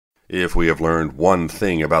If we have learned one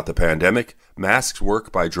thing about the pandemic, masks work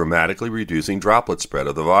by dramatically reducing droplet spread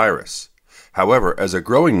of the virus. However, as a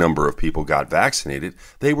growing number of people got vaccinated,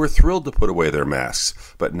 they were thrilled to put away their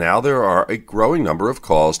masks, but now there are a growing number of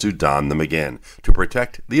calls to don them again, to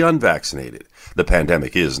protect the unvaccinated. The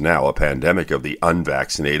pandemic is now a pandemic of the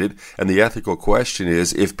unvaccinated, and the ethical question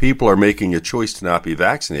is, if people are making a choice to not be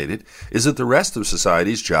vaccinated, is it the rest of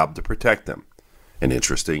society's job to protect them? An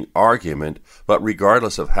interesting argument, but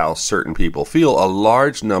regardless of how certain people feel, a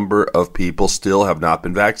large number of people still have not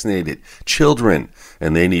been vaccinated, children,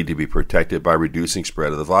 and they need to be protected by reducing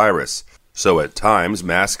spread of the virus. So at times,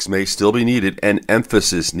 masks may still be needed, and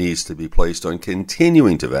emphasis needs to be placed on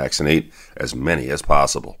continuing to vaccinate as many as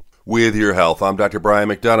possible. With your health, I'm Dr. Brian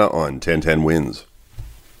McDonough on 1010 Wins.